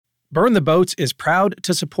Burn the Boats is proud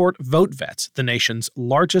to support VoteVets, the nation's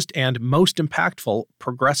largest and most impactful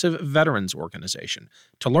progressive veterans organization.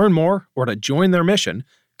 To learn more or to join their mission,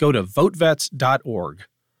 go to votevets.org.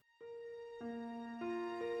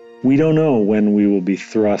 We don't know when we will be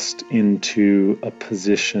thrust into a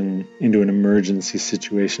position, into an emergency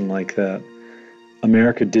situation like that.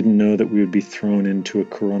 America didn't know that we would be thrown into a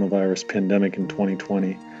coronavirus pandemic in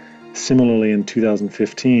 2020. Similarly, in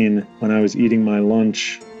 2015, when I was eating my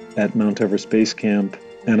lunch at Mount Everest Base Camp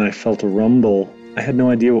and I felt a rumble, I had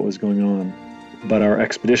no idea what was going on. But our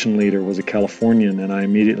expedition leader was a Californian, and I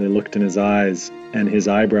immediately looked in his eyes and his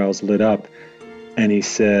eyebrows lit up and he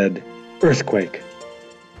said, "Earthquake."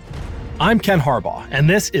 I'm Ken Harbaugh, and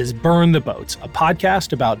this is Burn the Boats, a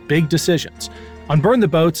podcast about big decisions. On Burn the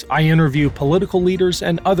Boats, I interview political leaders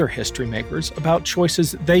and other history makers about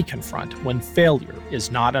choices they confront when failure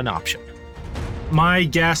is not an option. My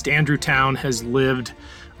guest, Andrew Town, has lived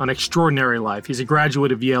an extraordinary life. He's a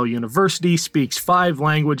graduate of Yale University, speaks 5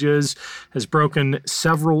 languages, has broken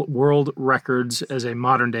several world records as a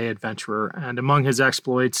modern-day adventurer, and among his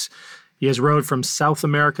exploits, he has rowed from South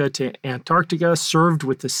America to Antarctica, served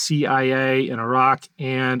with the CIA in Iraq,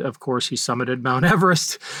 and of course he summited Mount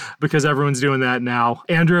Everest because everyone's doing that now.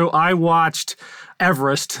 Andrew, I watched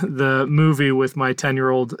Everest, the movie, with my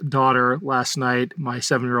 10-year-old daughter last night. My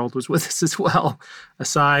 7-year-old was with us as well.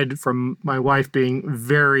 Aside from my wife being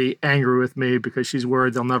very angry with me because she's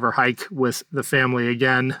worried they'll never hike with the family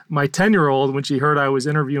again, my 10-year-old, when she heard I was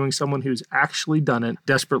interviewing someone who's actually done it,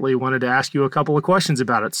 desperately wanted to ask you a couple of questions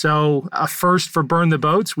about it. So first, for Burn the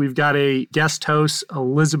Boats, we've got a guest host,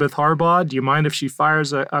 Elizabeth Harbaugh. Do you mind if she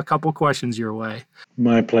fires a couple questions your way?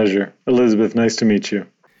 My pleasure. Elizabeth, nice to meet you.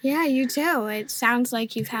 Yeah, you too. It sounds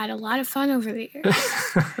like you've had a lot of fun over the years.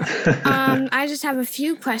 I just have a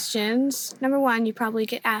few questions. Number one, you probably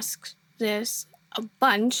get asked this a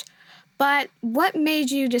bunch, but what made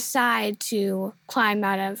you decide to climb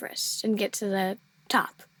Mount Everest and get to the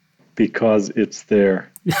top? Because it's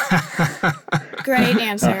there. Great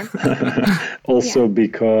answer. Also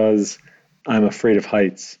because I'm afraid of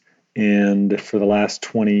heights. And for the last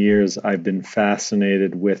 20 years, I've been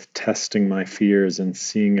fascinated with testing my fears and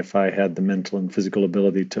seeing if I had the mental and physical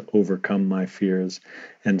ability to overcome my fears.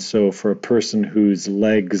 And so for a person whose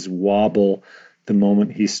legs wobble the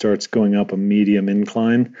moment he starts going up a medium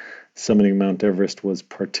incline, summiting Mount Everest was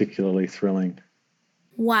particularly thrilling.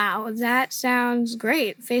 Wow, that sounds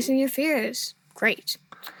great. Facing your fears, great.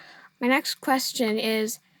 My next question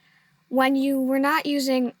is, when you were not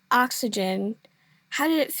using oxygen, how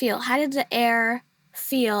did it feel? How did the air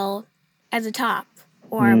feel at the top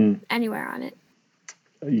or anywhere on it?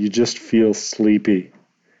 You just feel sleepy.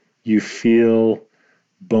 You feel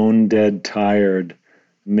bone dead tired,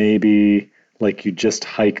 maybe like you just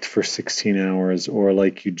hiked for 16 hours or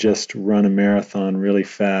like you just run a marathon really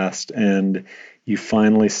fast and you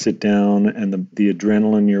finally sit down and the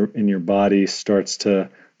adrenaline in your body starts to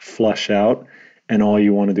flush out. And all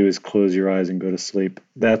you want to do is close your eyes and go to sleep.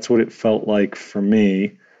 That's what it felt like for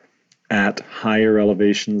me at higher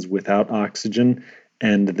elevations without oxygen,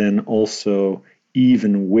 and then also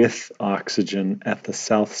even with oxygen at the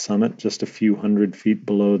south summit, just a few hundred feet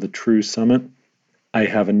below the true summit. I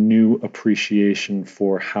have a new appreciation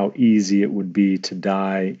for how easy it would be to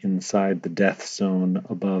die inside the death zone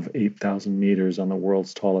above 8,000 meters on the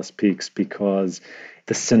world's tallest peaks, because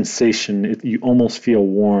the sensation, you almost feel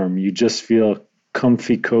warm. You just feel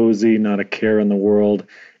comfy, cozy, not a care in the world,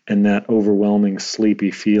 and that overwhelming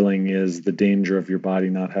sleepy feeling is the danger of your body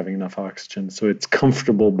not having enough oxygen. So it's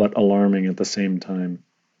comfortable but alarming at the same time.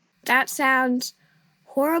 That sounds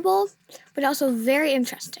horrible, but also very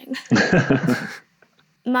interesting.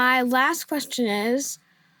 My last question is,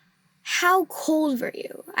 how cold were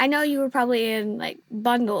you? I know you were probably in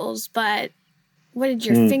bundles, but what did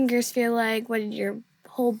your fingers feel like? What did your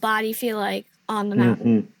whole body feel like on the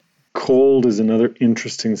mountain? Cold is another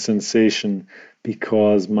interesting sensation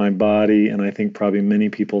because my body, and I think probably many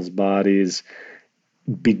people's bodies,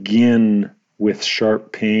 begin with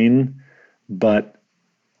sharp pain, but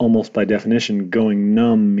almost by definition, going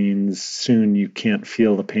numb means soon you can't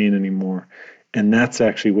feel the pain anymore. And that's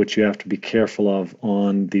actually what you have to be careful of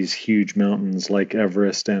on these huge mountains like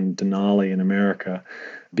Everest and Denali in America,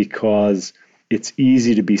 because it's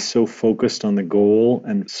easy to be so focused on the goal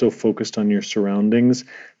and so focused on your surroundings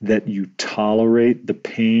that you tolerate the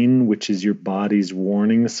pain, which is your body's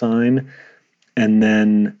warning sign. And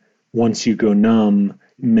then once you go numb,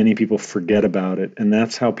 many people forget about it. And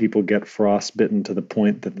that's how people get frostbitten to the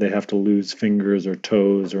point that they have to lose fingers or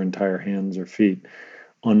toes or entire hands or feet.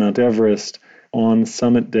 On Mount Everest, on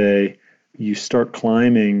summit day, you start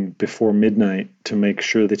climbing before midnight to make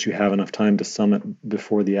sure that you have enough time to summit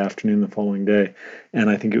before the afternoon the following day. And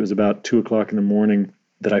I think it was about 2 o'clock in the morning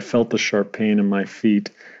that I felt the sharp pain in my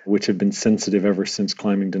feet, which had been sensitive ever since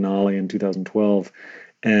climbing Denali in 2012.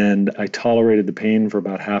 And I tolerated the pain for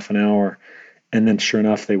about half an hour. And then sure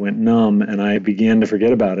enough, they went numb and I began to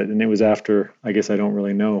forget about it. And it was after, I guess I don't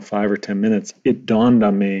really know, 5 or 10 minutes, it dawned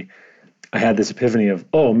on me. I had this epiphany of,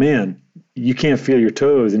 oh man, you can't feel your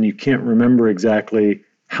toes and you can't remember exactly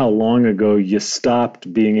how long ago you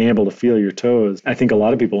stopped being able to feel your toes. I think a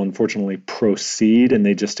lot of people, unfortunately, proceed and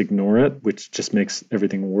they just ignore it, which just makes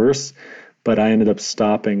everything worse. But I ended up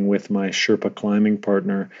stopping with my Sherpa climbing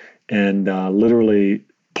partner and literally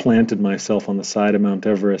planted myself on the side of Mount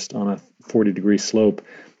Everest on a 40-degree slope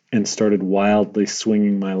and started wildly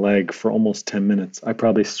swinging my leg for almost 10 minutes. I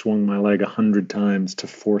probably swung my leg 100 times to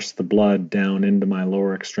force the blood down into my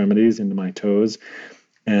lower extremities, into my toes.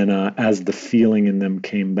 And as the feeling in them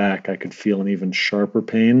came back, I could feel an even sharper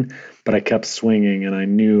pain, but I kept swinging, and I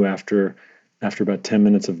knew after about 10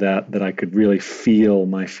 minutes of that I could really feel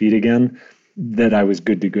my feet again, that I was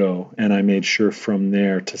good to go. And I made sure from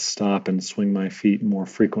there to stop and swing my feet more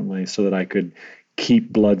frequently so that I could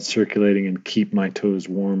keep blood circulating and keep my toes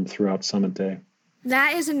warm throughout summit day.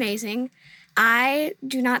 That is amazing. I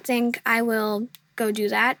do not think I will go do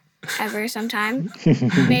that ever sometime.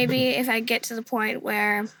 Maybe if I get to the point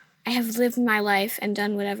where I have lived my life and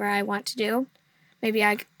done whatever I want to do, maybe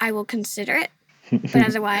I will consider it. But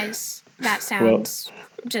otherwise, that sounds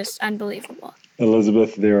just unbelievable.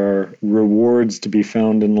 Elizabeth, there are rewards to be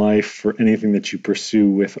found in life for anything that you pursue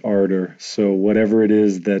with ardor. So whatever it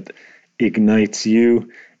is that ignites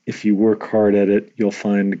you, if you work hard at it, you'll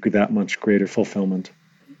find that much greater fulfillment.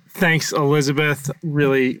 Thanks, Elizabeth.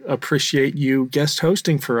 Really appreciate you guest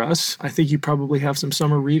hosting for us. I think you probably have some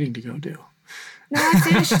summer reading to go do. No, I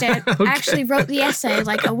finished it. Okay. I actually wrote the essay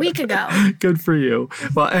like a week ago. Good for you.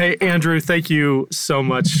 Well, hey, Andrew, thank you so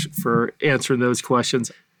much for answering those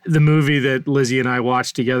questions. The movie that Lizzie and I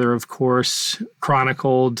watched together, of course,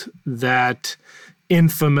 chronicled that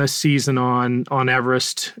infamous season on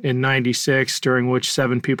Everest in 96, during which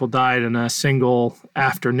 7 people died in a single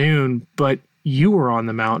afternoon. But you were on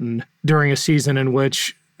the mountain during a season in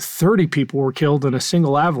which 30 people were killed in a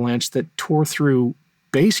single avalanche that tore through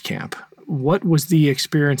base camp. What was the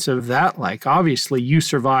experience of that like? Obviously, you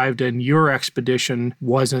survived and your expedition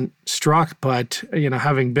wasn't struck, but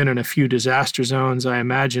having been in a few disaster zones, I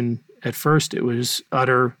imagine at first it was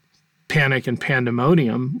utter panic and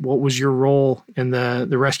pandemonium. What was your role in the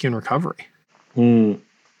rescue and recovery?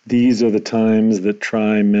 These are the times that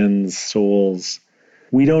try men's souls.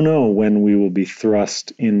 We don't know when we will be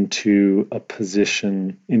thrust into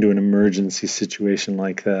an emergency situation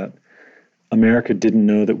like that. America didn't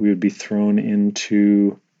know that we would be thrown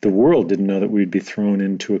into, the world didn't know that we would be thrown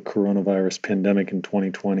into a coronavirus pandemic in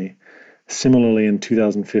 2020. Similarly, in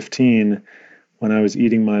 2015, when I was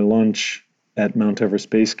eating my lunch at Mount Everest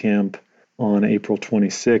Base Camp on April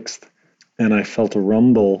 26th, and I felt a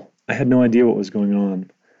rumble, I had no idea what was going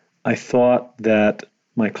on. I thought that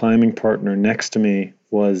my climbing partner next to me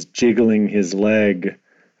was jiggling his leg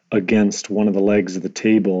against one of the legs of the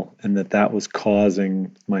table, and that was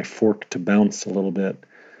causing my fork to bounce a little bit.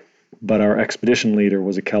 But our expedition leader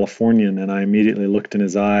was a Californian, and I immediately looked in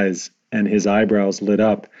his eyes, and his eyebrows lit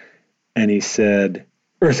up, and he said,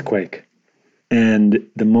 "Earthquake." And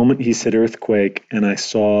the moment he said earthquake, and I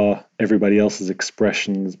saw everybody else's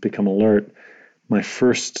expressions become alert, my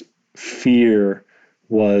first fear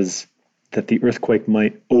was that the earthquake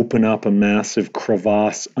might open up a massive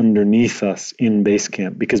crevasse underneath us in base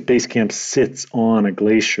camp, because base camp sits on a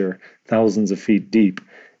glacier thousands of feet deep.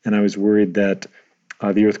 And I was worried that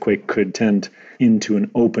the earthquake could tend into an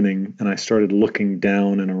opening, and I started looking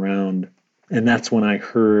down and around. And that's when I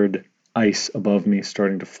heard ice above me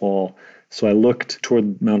starting to fall. So I looked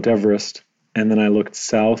toward Mount Everest, and then I looked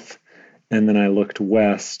south, and then I looked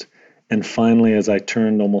west. And finally, as I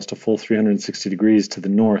turned almost a full 360 degrees to the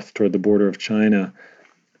north toward the border of China,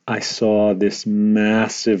 I saw this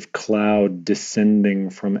massive cloud descending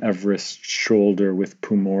from Everest's shoulder with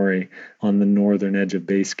Pumori on the northern edge of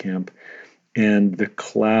base camp. And the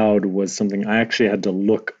cloud was something I actually had to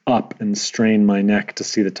look up and strain my neck to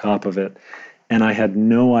see the top of it. And I had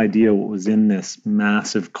no idea what was in this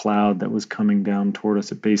massive cloud that was coming down toward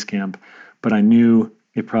us at base camp, but I knew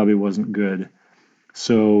it probably wasn't good.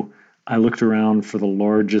 So I looked around for the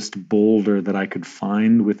largest boulder that I could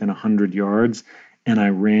find within 100 yards, and I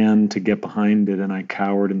ran to get behind it, and I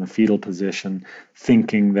cowered in the fetal position,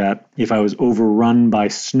 thinking that if I was overrun by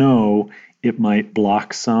snow, it might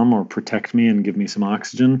block some or protect me and give me some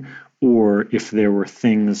oxygen, or if there were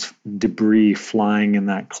things, debris flying in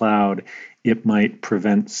that cloud, it might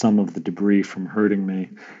prevent some of the debris from hurting me.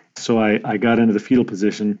 So I got into the fetal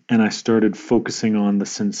position and I started focusing on the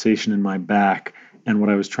sensation in my back. And what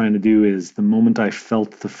I was trying to do is the moment I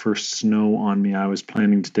felt the first snow on me, I was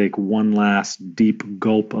planning to take one last deep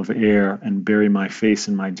gulp of air and bury my face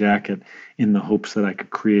in my jacket in the hopes that I could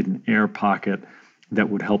create an air pocket that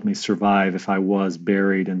would help me survive if I was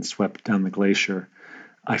buried and swept down the glacier.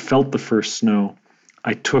 I felt the first snow.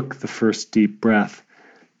 I took the first deep breath.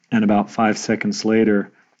 And about 5 seconds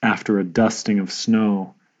later, after a dusting of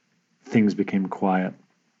snow, things became quiet.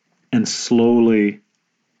 And slowly,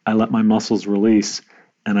 I let my muscles release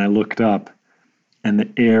and I looked up and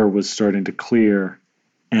the air was starting to clear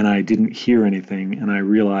and I didn't hear anything and I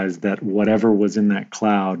realized that whatever was in that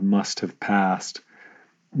cloud must have passed.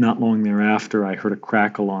 Not long thereafter, I heard a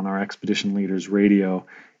crackle on our expedition leader's radio,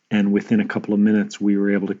 and within a couple of minutes we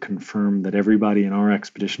were able to confirm that everybody in our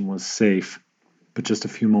expedition was safe. But just a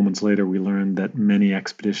few moments later we learned that many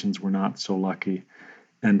expeditions were not so lucky.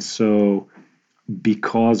 And so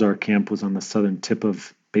because our camp was on the southern tip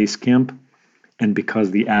of base camp, and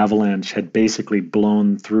because the avalanche had basically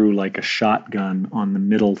blown through like a shotgun on the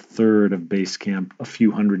middle third of base camp, a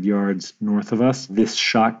few hundred yards north of us, this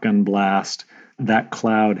shotgun blast, that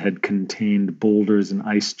cloud had contained boulders and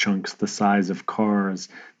ice chunks the size of cars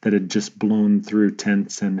that had just blown through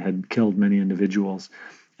tents and had killed many individuals.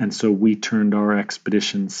 And so we turned our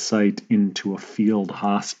expedition site into a field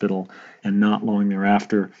hospital. And not long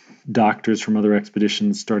thereafter, doctors from other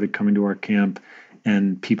expeditions started coming to our camp,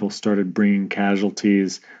 and people started bringing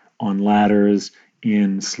casualties on ladders,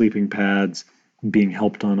 in sleeping pads, being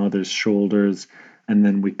helped on others' shoulders. And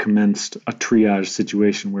then we commenced a triage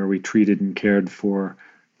situation where we treated and cared for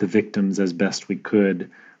the victims as best we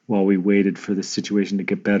could while we waited for the situation to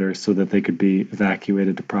get better so that they could be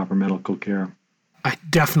evacuated to proper medical care. I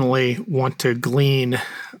definitely want to glean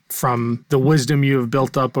from the wisdom you have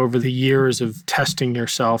built up over the years of testing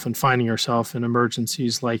yourself and finding yourself in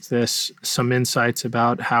emergencies like this, some insights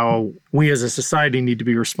about how we as a society need to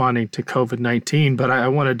be responding to COVID-19. But I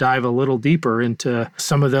want to dive a little deeper into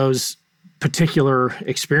some of those particular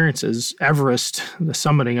experiences. Everest, the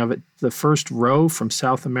summiting of it, the first row from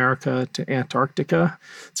South America to Antarctica.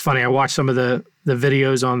 It's funny, I watched some of the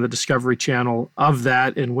videos on the Discovery Channel of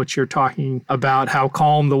that, in which you're talking about how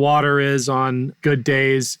calm the water is on good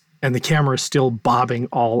days and the camera is still bobbing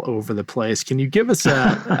all over the place. Can you give us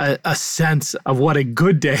a sense of what a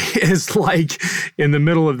good day is like in the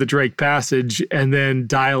middle of the Drake Passage, and then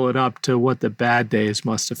dial it up to what the bad days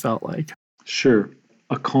must have felt like? Sure.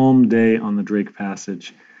 A calm day on the Drake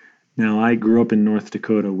Passage. Now, I grew up in North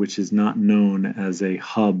Dakota, which is not known as a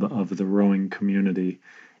hub of the rowing community.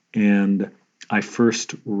 And I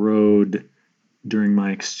first rowed during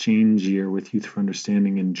my exchange year with Youth for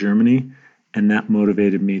Understanding in Germany, and that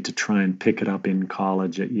motivated me to try and pick it up in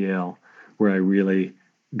college at Yale, where I really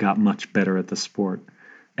got much better at the sport.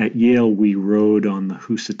 At Yale, we rowed on the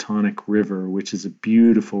Housatonic River, which is a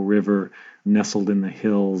beautiful river nestled in the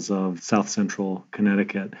hills of south central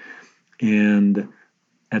Connecticut. And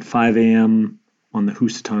at 5 a.m. on the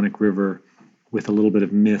Housatonic River, with a little bit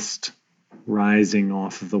of mist rising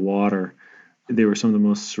off of the water, they were some of the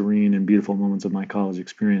most serene and beautiful moments of my college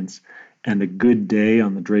experience. And a good day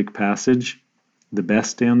on the Drake Passage, the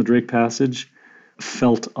best day on the Drake Passage,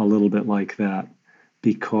 felt a little bit like that,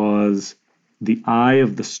 because the eye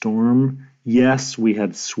of the storm, yes, we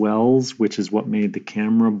had swells, which is what made the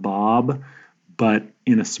camera bob, but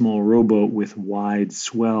in a small rowboat with wide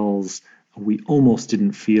swells, we almost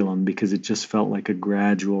didn't feel them because it just felt like a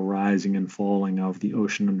gradual rising and falling of the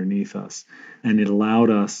ocean underneath us. And it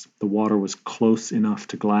allowed us, the water was close enough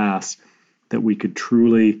to glass that we could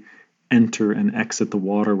truly enter and exit the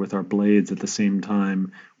water with our blades at the same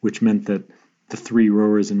time, which meant that the three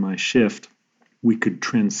rowers in my shift, we could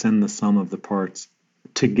transcend the sum of the parts.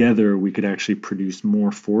 Together, we could actually produce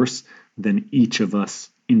more force than each of us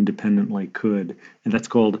independently could. And that's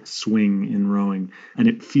called swing in rowing. And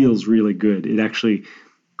it feels really good. It actually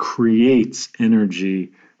creates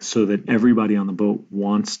energy so that everybody on the boat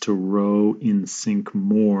wants to row in sync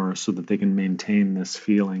more so that they can maintain this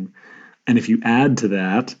feeling. And if you add to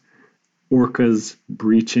that, orcas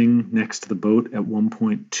breaching next to the boat. At one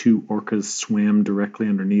point, 2 orcas swam directly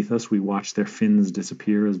underneath us. We watched their fins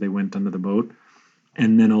disappear as they went under the boat.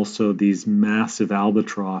 And then also these massive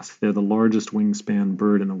albatross. They're the largest wingspan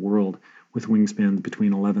bird in the world, with wingspans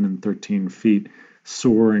between 11 and 13 feet,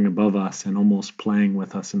 soaring above us and almost playing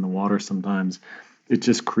with us in the water sometimes. It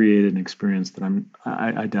just created an experience that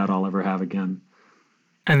I doubt I'll ever have again.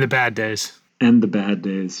 And the bad days. And the bad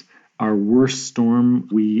days. Our worst storm,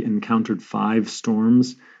 we encountered 5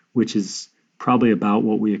 storms, which is probably about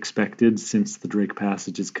what we expected since the Drake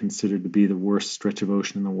Passage is considered to be the worst stretch of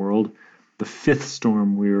ocean in the world. The 5th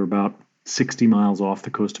storm, we were about 60 miles off the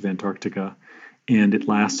coast of Antarctica, and it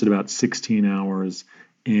lasted about 16 hours,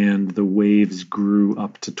 and the waves grew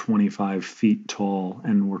up to 25 feet tall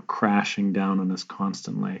and were crashing down on us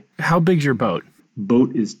constantly. How big's your boat?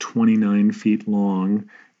 Boat is 29 feet long,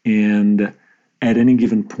 and at any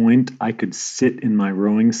given point, I could sit in my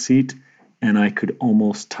rowing seat and I could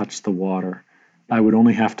almost touch the water. I would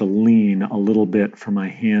only have to lean a little bit for my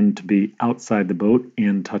hand to be outside the boat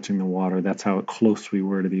and touching the water. That's how close we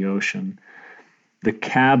were to the ocean. The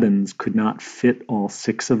cabins could not fit all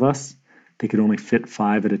 6 of us. They could only fit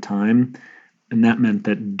 5 at a time. And that meant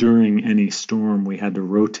that during any storm, we had to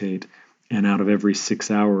rotate. And out of every 6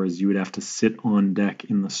 hours, you would have to sit on deck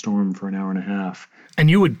in the storm for an hour and a half. And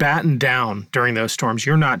you would batten down during those storms.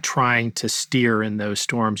 You're not trying to steer in those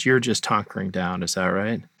storms. You're just hunkering down. Is that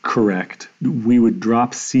right? Correct. We would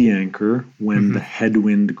drop sea anchor when the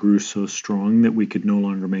headwind grew so strong that we could no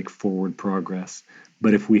longer make forward progress.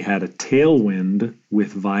 But if we had a tailwind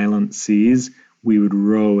with violent seas, we would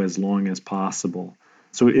row as long as possible.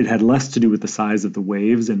 So it had less to do with the size of the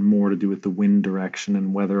waves and more to do with the wind direction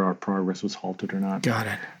and whether our progress was halted or not. Got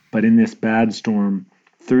it. But in this bad storm,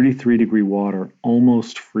 33-degree water,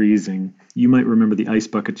 almost freezing. You might remember the ice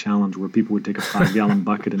bucket challenge where people would take a 5-gallon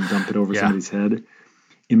bucket and dump it over somebody's head.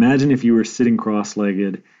 Imagine if you were sitting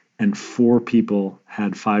cross-legged and 4 people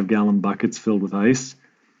had 5-gallon buckets filled with ice,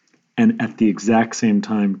 and at the exact same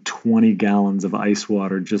time, 20 gallons of ice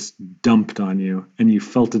water just dumped on you, and you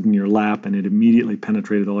felt it in your lap, and it immediately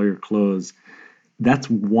penetrated all your clothes. That's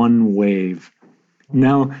one wave.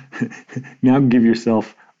 Now give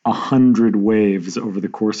yourself 100 waves over the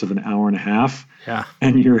course of an hour and a half,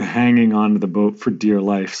 and you're hanging onto the boat for dear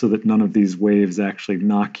life so that none of these waves actually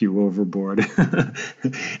knock you overboard.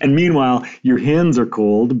 And meanwhile, your hands are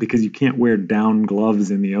cold because you can't wear down gloves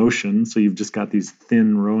in the ocean, so you've just got these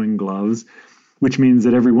thin rowing gloves, which means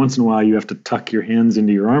that every once in a while you have to tuck your hands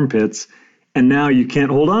into your armpits, and now you can't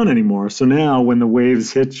hold on anymore. So now when the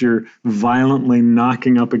waves hit, you're violently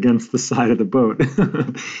knocking up against the side of the boat.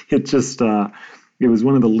 It was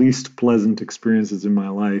one of the least pleasant experiences in my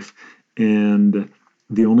life, and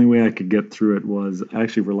the only way I could get through it was I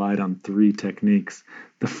actually relied on 3 techniques.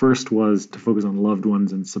 The first was to focus on loved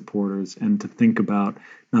ones and supporters and to think about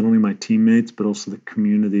not only my teammates, but also the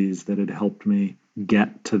communities that had helped me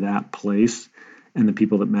get to that place and the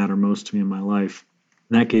people that matter most to me in my life.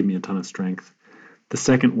 And that gave me a ton of strength. The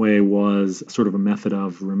second way was sort of a method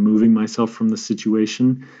of removing myself from the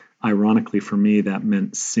situation. Ironically, for me, that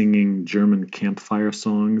meant singing German campfire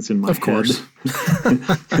songs in my head. Of course.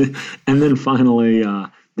 And then finally,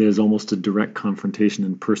 there's almost a direct confrontation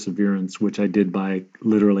and perseverance, which I did by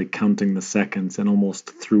literally counting the seconds and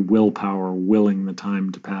almost through willpower, willing the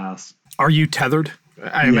time to pass. Are you tethered?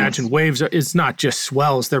 I imagine waves, it's not just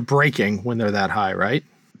swells, they're breaking when they're that high, right?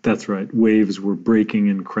 That's right. Waves were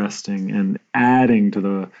breaking and cresting and adding to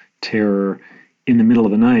the terror. In the middle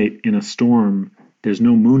of the night in a storm, there's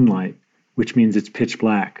no moonlight, which means it's pitch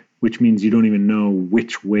black, which means you don't even know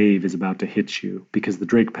which wave is about to hit you because the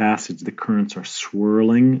Drake Passage, the currents are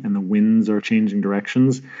swirling and the winds are changing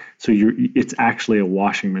directions. So it's actually a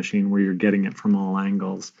washing machine where you're getting it from all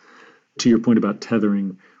angles. To your point about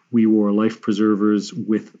tethering, we wore life preservers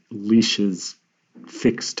with leashes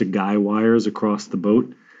fixed to guy wires across the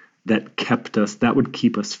boat that would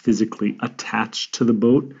keep us physically attached to the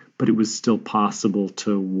boat, but it was still possible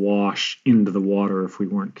to wash into the water if we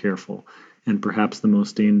weren't careful. And perhaps the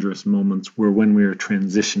most dangerous moments were when we were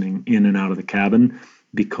transitioning in and out of the cabin,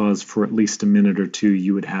 because for at least a minute or two,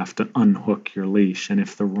 you would have to unhook your leash. And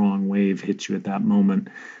if the wrong wave hit you at that moment,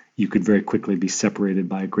 you could very quickly be separated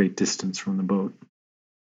by a great distance from the boat.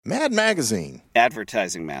 Mad Magazine.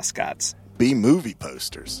 Advertising mascots. B-movie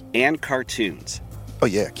posters. And cartoons. Oh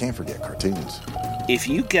yeah, can't forget cartoons. If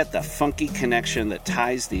you get the funky connection that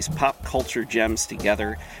ties these pop culture gems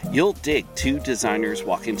together, you'll dig Two Designers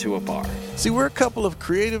Walk Into a Bar. See, we're a couple of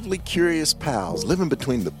creatively curious pals living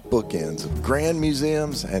between the bookends of grand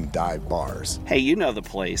museums and dive bars. Hey, you know the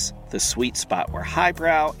place, the sweet spot where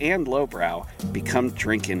highbrow and lowbrow become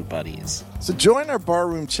drinking buddies. So join our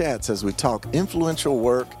barroom chats as we talk influential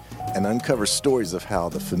work and uncover stories of how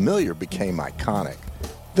the familiar became iconic.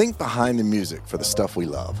 Think behind the music for the stuff we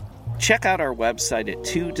love. Check out our website at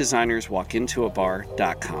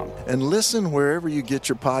twodesignerswalkintoabar.com. And listen wherever you get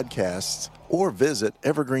your podcasts or visit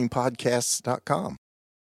evergreenpodcasts.com.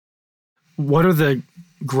 What are the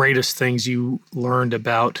greatest things you learned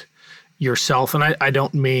about yourself? And I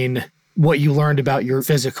don't mean what you learned about your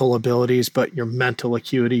physical abilities, but your mental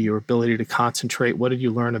acuity, your ability to concentrate. What did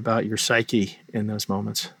you learn about your psyche in those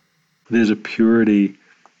moments? There's a purity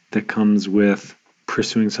that comes with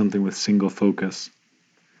pursuing something with single focus.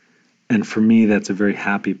 And for me, that's a very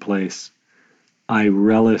happy place. I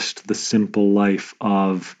relished the simple life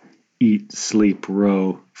of eat, sleep,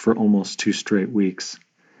 row for almost 2 straight weeks.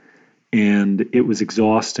 And it was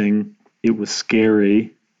exhausting. It was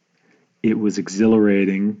scary. It was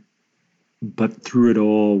exhilarating. But through it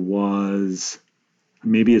all was,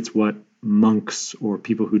 maybe it's what monks or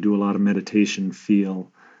people who do a lot of meditation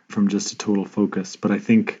feel from just a total focus. But I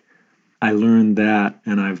think I learned that,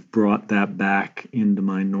 and I've brought that back into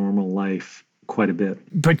my normal life quite a bit.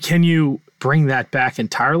 But can you bring that back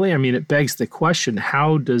entirely? I mean, it begs the question,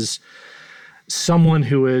 how does someone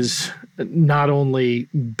who has not only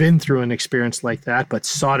been through an experience like that, but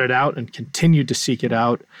sought it out and continued to seek it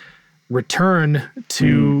out, return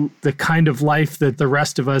to the kind of life that the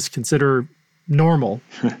rest of us consider normal?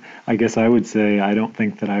 I guess I would say I don't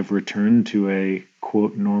think that I've returned to a,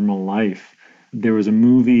 quote, normal life. There was a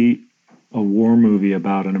movie, a war movie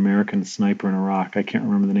about an American sniper in Iraq. I can't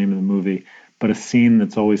remember the name of the movie, but a scene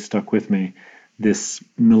that's always stuck with me. This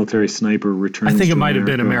military sniper returns to I think it might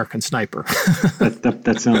America. have been American Sniper.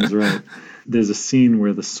 That sounds right. There's a scene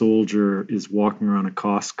where the soldier is walking around a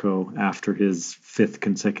Costco after his 5th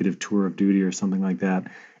consecutive tour of duty or something like that,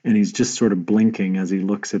 and he's just sort of blinking as he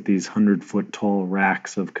looks at these 100-foot tall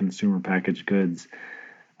racks of consumer packaged goods.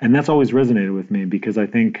 And that's always resonated with me, because I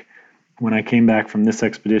think when I came back from this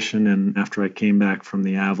expedition and after I came back from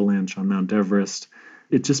the avalanche on Mount Everest,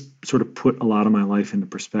 it just sort of put a lot of my life into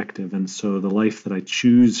perspective. And so the life that I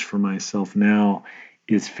choose for myself now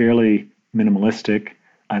is fairly minimalistic.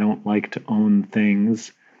 I don't like to own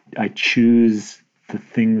things. I choose the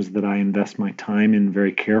things that I invest my time in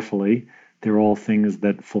very carefully. They're all things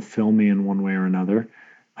that fulfill me in one way or another.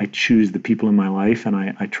 I choose the people in my life, and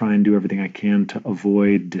I try and do everything I can to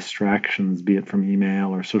avoid distractions, be it from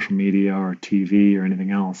email or social media or TV or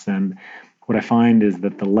anything else. And what I find is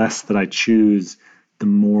that the less that I choose, the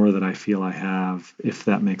more that I feel I have, if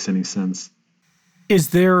that makes any sense. Is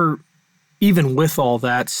there, even with all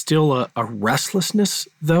that, still a restlessness,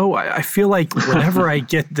 though? I feel like whenever I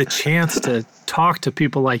get the chance to talk to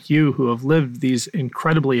people like you who have lived these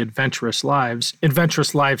incredibly adventurous lives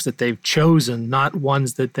that they've chosen, not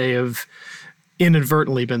ones that they have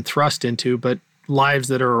inadvertently been thrust into, but lives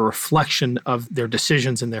that are a reflection of their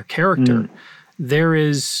decisions and their character, there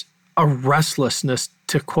is a restlessness.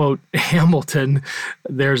 To quote Hamilton,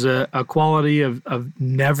 there's a quality of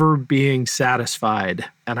never being satisfied.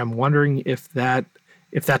 And I'm wondering if that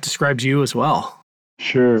describes you as well.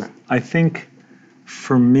 Sure. I think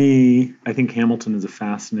for me, I think Hamilton is a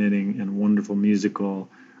fascinating and wonderful musical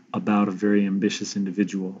about a very ambitious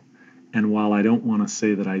individual. And while I don't want to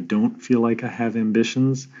say that I don't feel like I have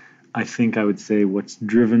ambitions, I think I would say what's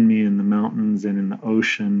driven me in the mountains and in the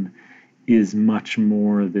ocean is much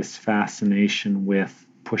more this fascination with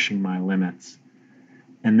pushing my limits.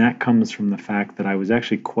 And that comes from the fact that I was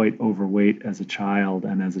actually quite overweight as a child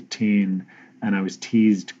and as a teen, and I was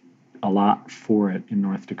teased a lot for it in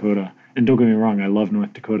North Dakota. And don't get me wrong, I love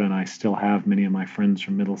North Dakota, and I still have many of my friends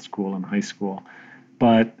from middle school and high school.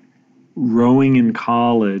 But rowing in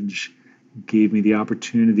college gave me the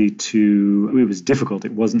opportunity it was difficult.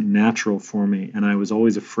 It wasn't natural for me. And I was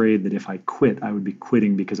always afraid that if I quit, I would be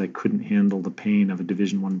quitting because I couldn't handle the pain of a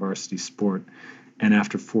Division I varsity sport. And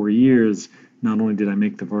after 4 years, not only did I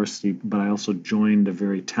make the varsity, but I also joined a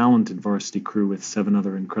very talented varsity crew with 7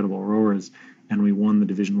 other incredible rowers. And we won the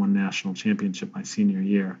Division I national championship my senior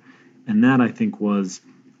year. And that, I think, was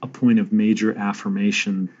a point of major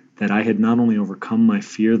affirmation that I had not only overcome my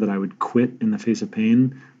fear that I would quit in the face of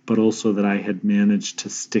pain, but also that I had managed to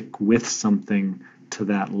stick with something to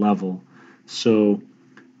that level. So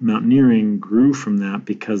mountaineering grew from that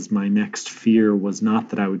because my next fear was not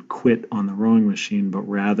that I would quit on the rowing machine, but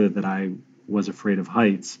rather that I was afraid of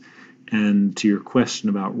heights. And to your question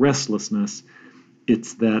about restlessness,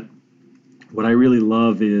 it's that what I really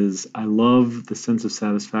love is I love the sense of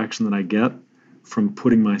satisfaction that I get from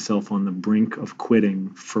putting myself on the brink of quitting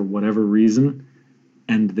for whatever reason,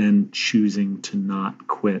 and then choosing to not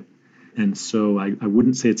quit. And so I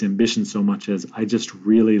wouldn't say it's ambition so much as I just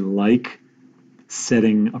really like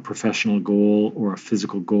setting a professional goal or a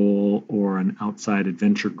physical goal or an outside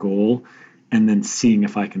adventure goal and then seeing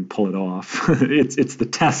if I can pull it off. It's the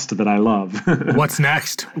test that I love. What's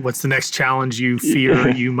next? What's the next challenge you fear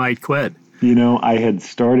you might quit? You know, I had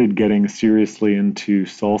started getting seriously into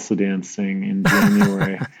salsa dancing in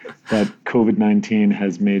January, but COVID-19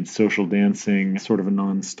 has made social dancing sort of a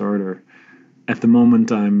non-starter. At the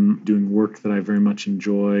moment, I'm doing work that I very much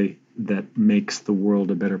enjoy that makes the world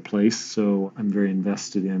a better place. So I'm very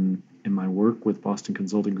invested in my work with Boston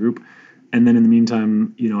Consulting Group. And then in the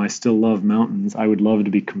meantime, I still love mountains. I would love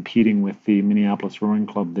to be competing with the Minneapolis Rowing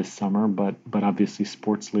Club this summer, but obviously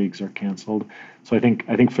sports leagues are canceled. So I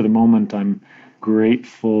think for the moment, I'm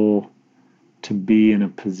grateful to be in a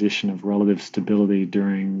position of relative stability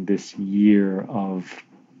during this year of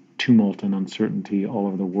tumult and uncertainty all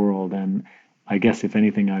over the world. And I guess if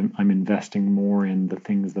anything, I'm investing more in the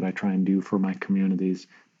things that I try and do for my communities,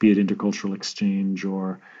 be it intercultural exchange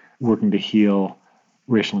or working to heal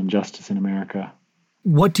racial injustice in America.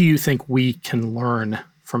 What do you think we can learn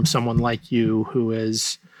from someone like you who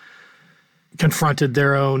has confronted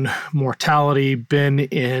their own mortality, been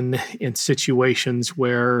in situations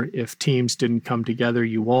where if teams didn't come together,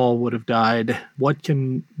 you all would have died? What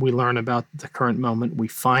can we learn about the current moment we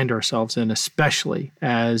find ourselves in, especially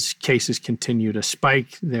as cases continue to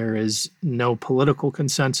spike? There is no political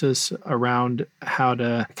consensus around how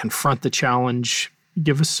to confront the challenge.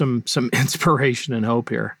 Give us some inspiration and hope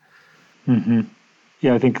here. Mm-hmm.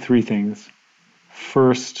 Yeah, I think three things.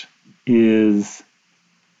 First is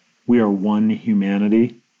we are one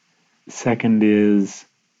humanity. Second is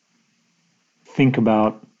think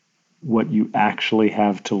about what you actually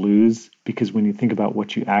have to lose, because when you think about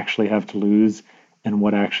what you actually have to lose and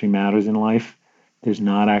what actually matters in life, there's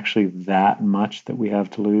not actually that much that we have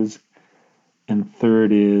to lose. And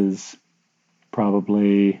third is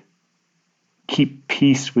probably keep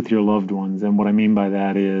peace with your loved ones. And what I mean by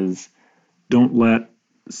that is don't let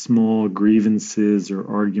small grievances or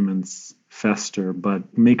arguments fester,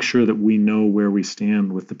 but make sure that we know where we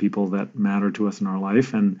stand with the people that matter to us in our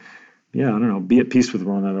life. And be at peace with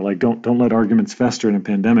one another. Like don't let arguments fester in a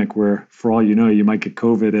pandemic where, for all you know, you might get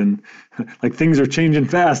COVID, and like things are changing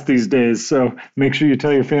fast these days. So make sure you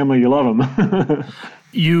tell your family you love them.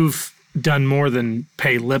 You've done more than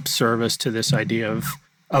pay lip service to this idea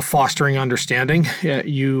of fostering understanding.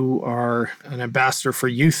 You are an ambassador for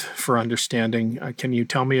Youth for Understanding. Can you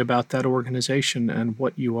tell me about that organization and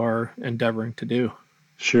what you are endeavoring to do?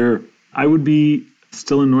 Sure. I would be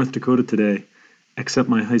still in North Dakota today, except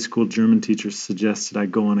my high school German teacher suggested I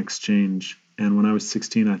go on exchange. And when I was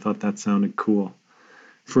 16, I thought that sounded cool.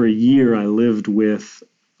 For a year, I lived with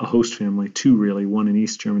a host family, two really, one in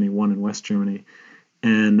East Germany, one in West Germany.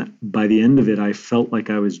 And by the end of it, I felt like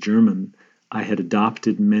I was German. I had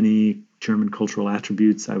adopted many German cultural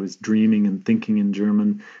attributes. I was dreaming and thinking in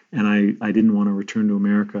German, and I didn't want to return to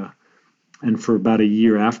America. And for about a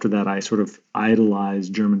year after that, I sort of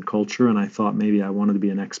idolized German culture, and I thought maybe I wanted to be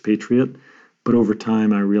an expatriate. But over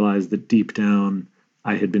time, I realized that deep down,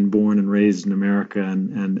 I had been born and raised in America,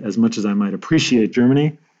 and as much as I might appreciate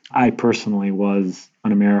Germany, I personally was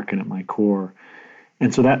an American at my core.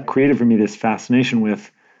 And so that created for me this fascination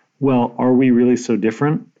with, well, are we really so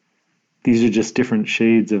different? These are just different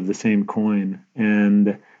shades of the same coin.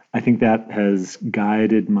 And I think that has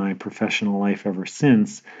guided my professional life ever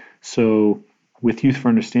since. So with Youth for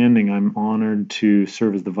Understanding, I'm honored to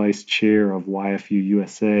serve as the vice chair of YFU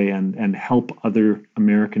USA and help other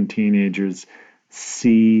American teenagers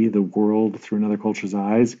see the world through another culture's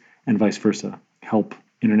eyes, and vice versa. Help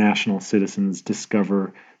international citizens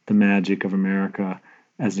discover the magic of America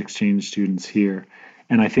as exchange students here.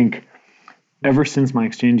 And I think ever since my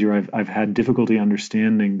exchange year, I've had difficulty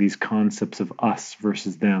understanding these concepts of us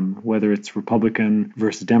versus them, whether it's Republican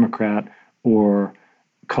versus Democrat, or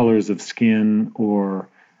colors of skin, or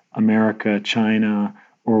America, China,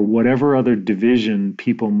 or whatever other division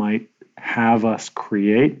people might have us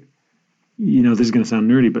create. This is going to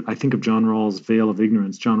sound nerdy, but I think of John Rawls' Veil of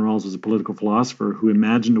Ignorance. John Rawls was a political philosopher who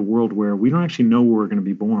imagined a world where we don't actually know where we're going to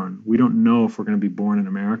be born. We don't know if we're going to be born in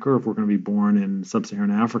America or if we're going to be born in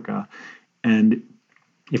sub-Saharan Africa. And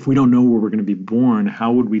if we don't know where we're going to be born,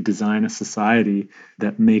 how would we design a society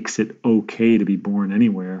that makes it okay to be born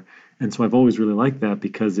anywhere? And so I've always really liked that,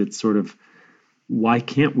 because it's sort of, why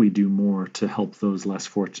can't we do more to help those less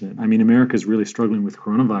fortunate? I mean, America's really struggling with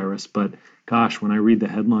coronavirus, but gosh, when I read the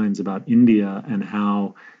headlines about India and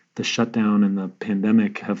how the shutdown and the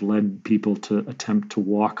pandemic have led people to attempt to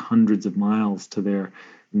walk hundreds of miles to their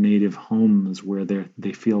native homes where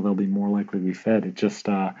they feel they'll be more likely to be fed, it just,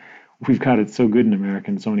 we've got it so good in America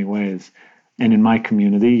in so many ways. And in my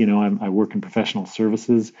community, I work in professional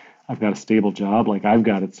services. I've got a stable job. Like, I've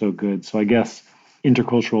got it so good. So I guess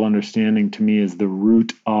intercultural understanding to me is the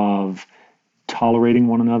root of tolerating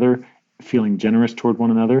one another, feeling generous toward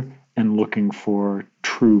one another, and looking for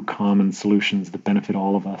true common solutions that benefit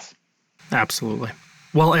all of us. Absolutely.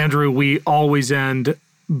 Well, Andrew, we always end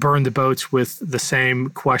Burn the Boats with the same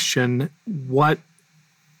question. What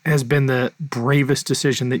has been the bravest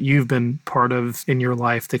decision that you've been part of in your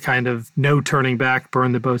life, the kind of no turning back,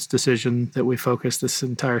 burn the boats decision that we focused this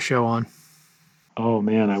entire show on? Oh,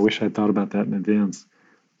 man, I wish I'd thought about that in advance.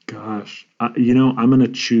 Gosh, I'm going to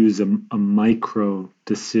choose a micro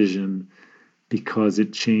decision because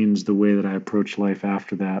it changed the way that I approach life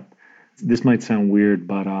after that. This might sound weird,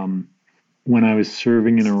 but when I was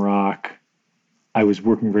serving in Iraq, I was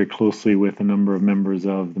working very closely with a number of members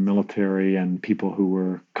of the military and people who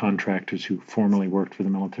were contractors who formerly worked for the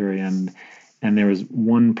military. And there was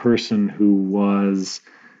one person who was,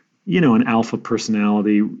 an alpha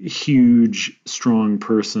personality, huge, strong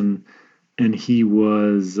person. And it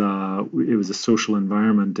was a social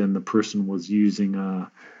environment, and the person was using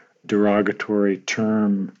a derogatory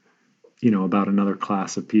term, about another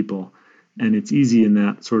class of people. And it's easy in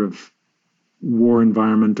that sort of war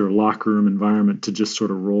environment or locker room environment to just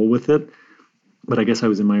sort of roll with it. But I guess I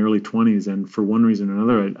was in my early 20s, and for one reason or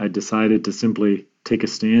another, I decided to simply take a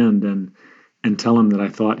stand and tell him that I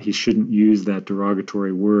thought he shouldn't use that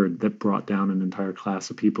derogatory word that brought down an entire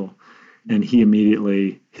class of people. And he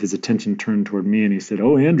immediately, his attention turned toward me, and he said,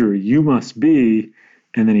 "Oh, Andrew, you must be,"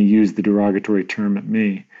 and then he used the derogatory term at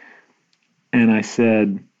me. And I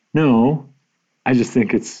said, "No, I just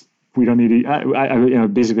think we don't need to,"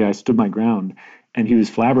 basically I stood my ground, and he was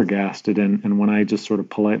flabbergasted. And when I just sort of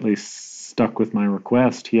politely stuck with my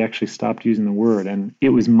request, he actually stopped using the word. And it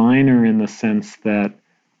was minor in the sense that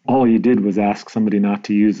all he did was ask somebody not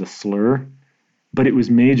to use a slur, but it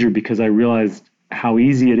was major because I realized how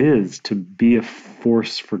easy it is to be a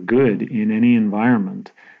force for good in any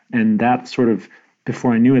environment. And that sort of,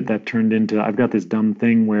 before I knew it, that turned into, I've got this dumb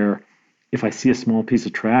thing where if I see a small piece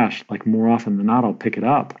of trash, like more often than not, I'll pick it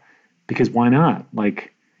up. Because why not?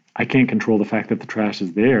 Like, I can't control the fact that the trash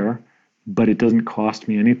is there, but it doesn't cost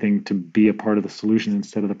me anything to be a part of the solution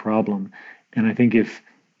instead of the problem. And I think if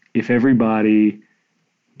everybody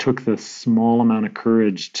took the small amount of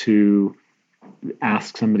courage to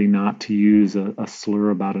ask somebody not to use a slur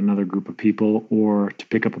about another group of people, or to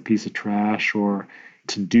pick up a piece of trash, or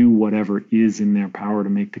to do whatever is in their power to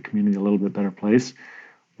make the community a little bit better place,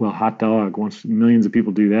 well, hot dog, once millions of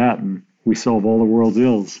people do that, and we solve all the world's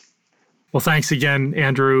ills. Well, thanks again,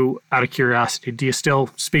 Andrew. Out of curiosity, do you still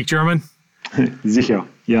speak German? Sicher,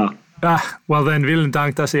 ja. Well then, vielen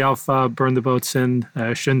Dank, dass Sie auf Burn the Boat sind.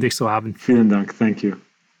 Schön, dich zu haben. Vielen Dank, thank you.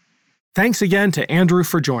 Thanks again to Andrew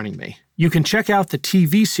for joining me. You can check out the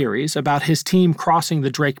TV series about his team crossing the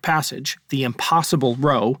Drake Passage, The Impossible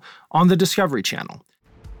Row, on the Discovery Channel.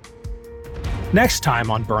 Next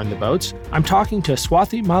time on Burn the Boats, I'm talking to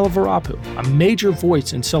Swathi Mallavarapu, a major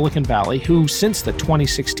voice in Silicon Valley who, since the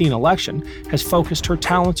 2016 election, has focused her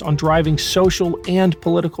talents on driving social and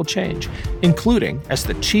political change, including as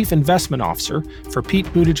the chief investment officer for Pete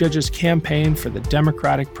Buttigieg's campaign for the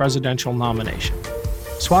Democratic presidential nomination.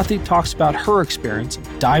 Swathi talks about her experience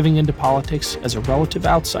diving into politics as a relative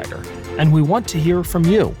outsider, and we want to hear from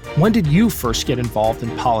you. When did you first get involved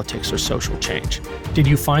in politics or social change? Did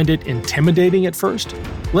you find it intimidating at first?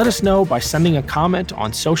 Let us know by sending a comment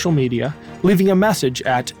on social media, leaving a message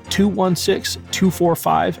at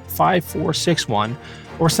 216-245-5461,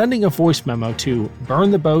 or sending a voice memo to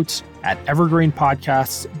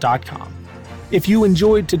burntheboats@evergreenpodcasts.com. If you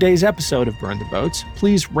enjoyed today's episode of Burn the Boats,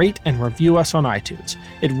 please rate and review us on iTunes.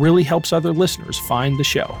 It really helps other listeners find the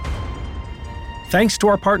show. Thanks to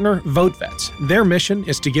our partner, VoteVets. Their mission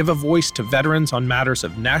is to give a voice to veterans on matters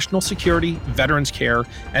of national security, veterans care,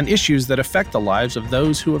 and issues that affect the lives of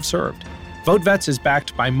those who have served. VoteVets is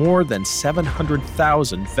backed by more than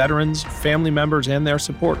 700,000 veterans, family members, and their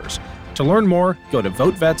supporters. To learn more, go to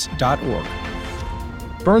votevets.org.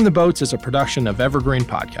 Burn the Boats is a production of Evergreen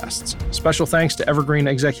Podcasts. Special thanks to Evergreen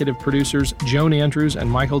executive producers Joan Andrews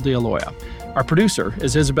and Michael D'Aloia. Our producer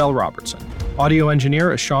is Isabel Robertson. Audio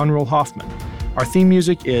engineer is Sean Rule Hoffman. Our theme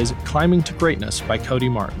music is Climbing to Greatness by Cody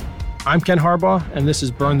Martin. I'm Ken Harbaugh, and this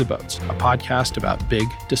is Burn the Boats, a podcast about big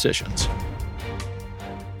decisions.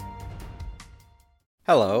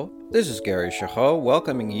 Hello, this is Gary Chahot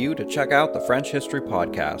welcoming you to check out the French History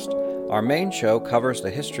Podcast. Our main show covers the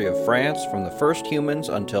history of France from the first humans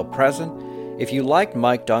until present. If you liked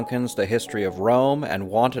Mike Duncan's The History of Rome and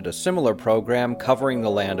wanted a similar program covering the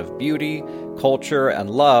land of beauty, culture, and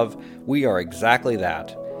love, we are exactly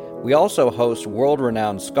that. We also host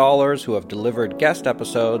world-renowned scholars who have delivered guest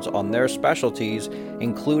episodes on their specialties,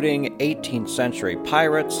 including 18th century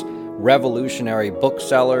pirates, revolutionary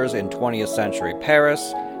booksellers in 20th century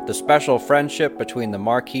Paris, the special friendship between the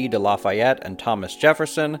Marquis de Lafayette and Thomas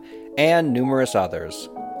Jefferson, and numerous others.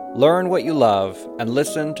 Learn what you love and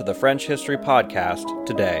listen to the French History Podcast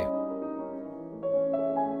today.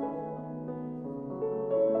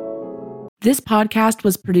 This podcast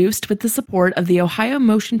was produced with the support of the Ohio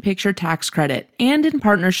Motion Picture Tax Credit and in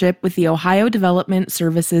partnership with the Ohio Development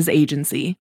Services Agency.